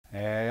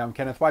I'm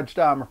Kenneth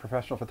Wajda. I'm a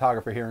professional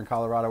photographer here in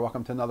Colorado.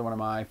 Welcome to another one of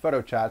my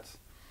photo chats.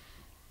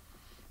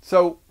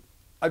 So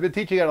I've been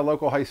teaching at a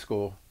local high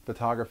school,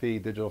 photography,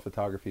 digital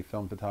photography,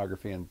 film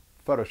photography, and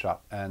Photoshop.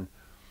 And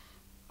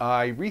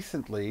I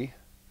recently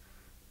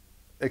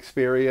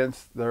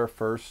experienced their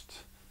first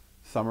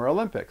Summer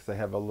Olympics. They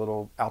have a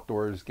little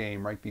outdoors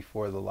game right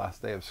before the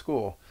last day of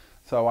school.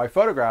 So I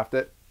photographed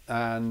it,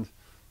 and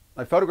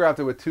I photographed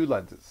it with two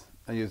lenses.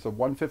 I used a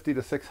 150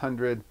 to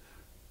 600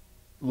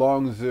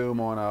 long zoom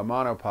on a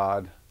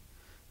monopod,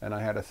 and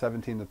I had a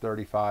 17 to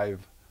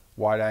 35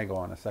 wide angle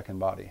on a second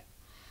body.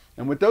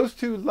 And with those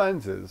two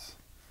lenses,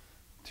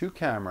 two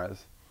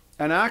cameras,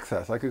 and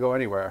access, I could go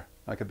anywhere.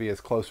 I could be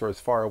as close or as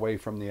far away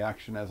from the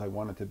action as I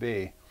wanted to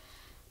be.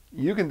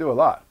 You can do a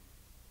lot.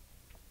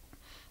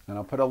 And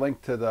I'll put a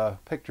link to the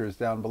pictures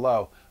down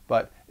below.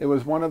 But it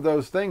was one of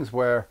those things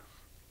where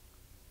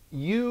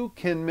you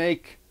can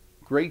make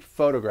great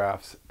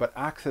photographs, but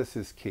access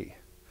is key.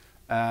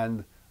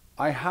 And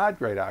I had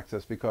great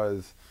access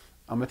because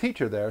I'm a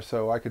teacher there,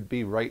 so I could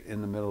be right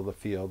in the middle of the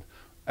field.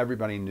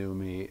 Everybody knew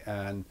me,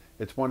 and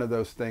it's one of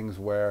those things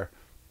where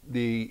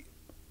the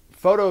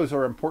photos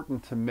are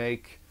important to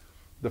make.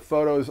 The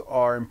photos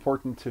are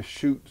important to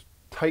shoot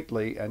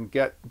tightly and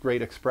get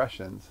great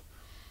expressions.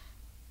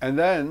 And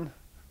then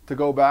to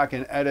go back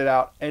and edit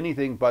out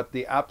anything but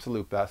the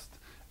absolute best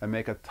and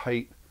make a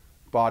tight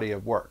body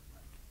of work.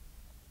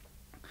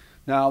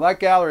 Now, that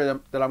gallery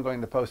that I'm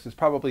going to post is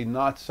probably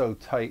not so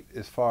tight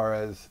as far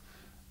as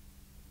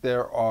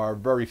there are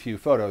very few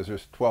photos.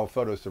 There's 12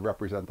 photos to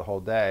represent the whole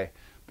day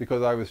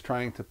because I was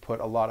trying to put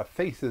a lot of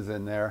faces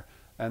in there.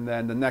 And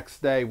then the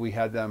next day we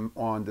had them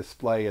on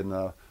display in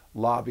the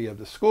lobby of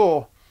the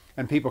school,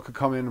 and people could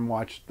come in and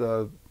watch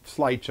the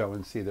slideshow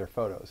and see their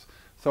photos.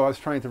 So I was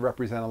trying to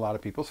represent a lot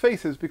of people's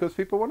faces because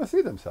people want to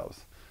see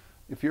themselves.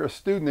 If you're a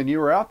student and you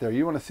were out there,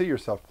 you want to see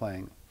yourself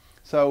playing.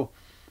 So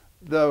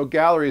the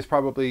gallery is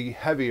probably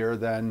heavier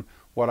than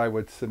what I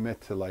would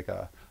submit to like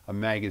a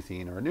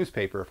magazine or a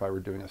newspaper if I were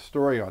doing a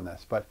story on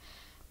this. But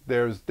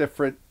there's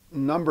different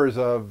numbers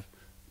of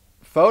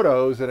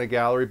photos in a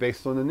gallery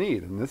based on the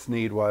need. And this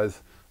need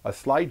was a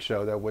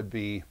slideshow that would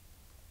be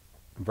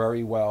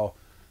very well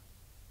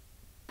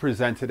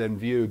presented and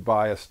viewed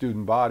by a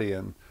student body.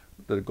 And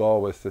the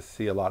goal was to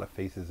see a lot of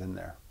faces in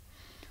there.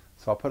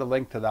 So I'll put a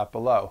link to that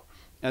below.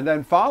 And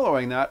then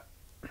following that,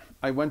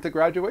 I went to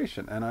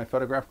graduation and I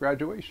photographed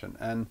graduation.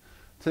 And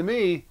to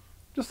me,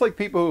 just like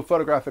people who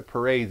photograph at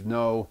parades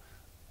know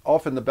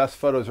often the best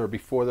photos are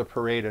before the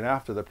parade and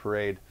after the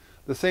parade,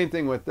 the same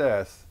thing with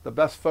this. The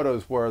best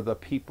photos were the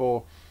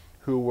people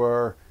who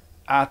were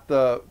at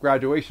the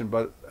graduation,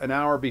 but an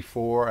hour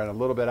before and a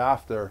little bit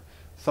after,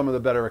 some of the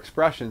better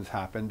expressions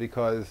happened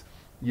because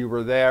you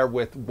were there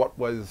with what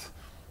was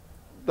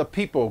the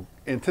people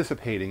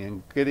anticipating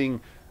and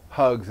getting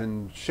hugs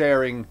and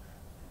sharing,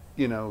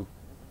 you know,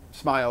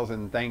 smiles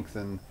and thanks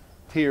and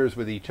tears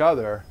with each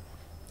other.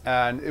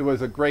 And it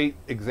was a great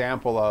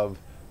example of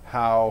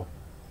how,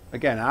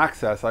 again,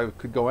 access, I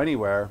could go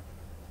anywhere.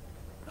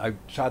 I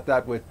shot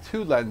that with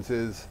two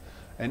lenses,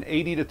 an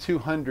 80 to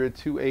 200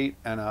 2.8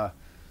 and a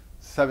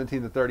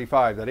 17 to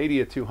 35. That 80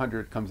 to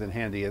 200 comes in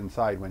handy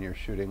inside when you're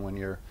shooting, when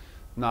you're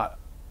not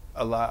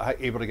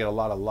able to get a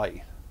lot of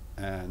light.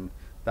 And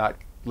that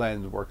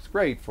lens works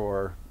great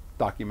for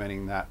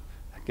documenting that,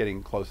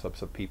 getting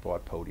close-ups of people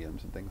at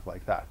podiums and things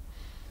like that.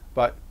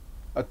 But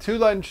a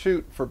two-lens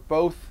shoot for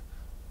both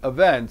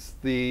events.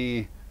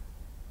 The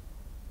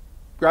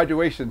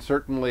graduation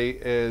certainly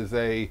is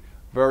a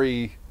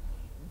very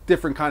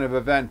different kind of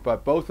event,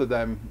 but both of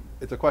them,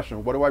 it's a question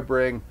of what do I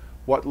bring,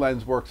 what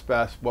lens works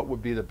best, what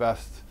would be the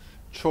best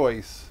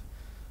choice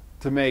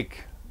to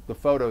make the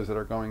photos that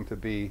are going to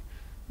be,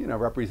 you know,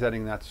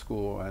 representing that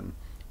school, and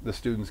the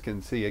students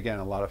can see, again,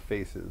 a lot of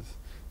faces.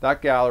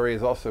 That gallery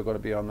is also going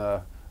to be on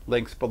the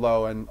links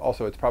below, and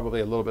also it's probably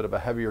a little bit of a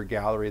heavier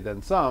gallery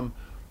than some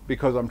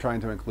because I'm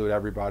trying to include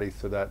everybody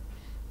so that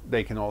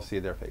they can all see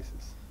their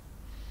faces.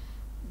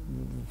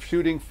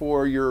 Shooting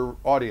for your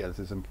audience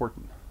is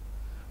important.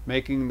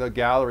 Making the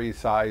gallery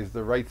size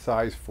the right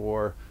size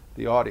for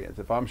the audience.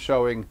 If I'm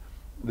showing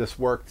this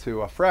work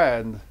to a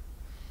friend,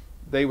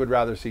 they would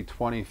rather see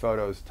 20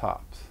 photos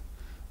tops.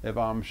 If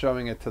I'm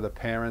showing it to the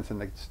parents and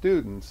the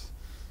students,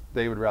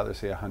 they would rather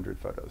see 100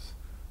 photos.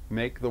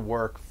 Make the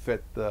work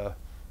fit the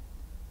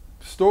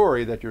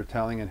story that you're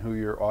telling and who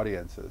your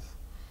audience is.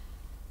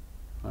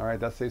 All right,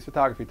 that's today's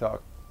photography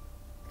talk.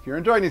 If you're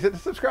enjoying these, hit the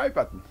subscribe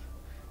button.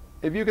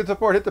 If you can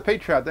support, hit the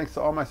Patreon. Thanks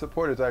to all my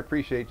supporters. I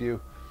appreciate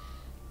you.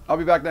 I'll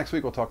be back next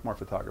week. We'll talk more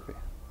photography.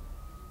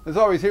 As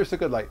always, here's the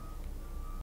good light.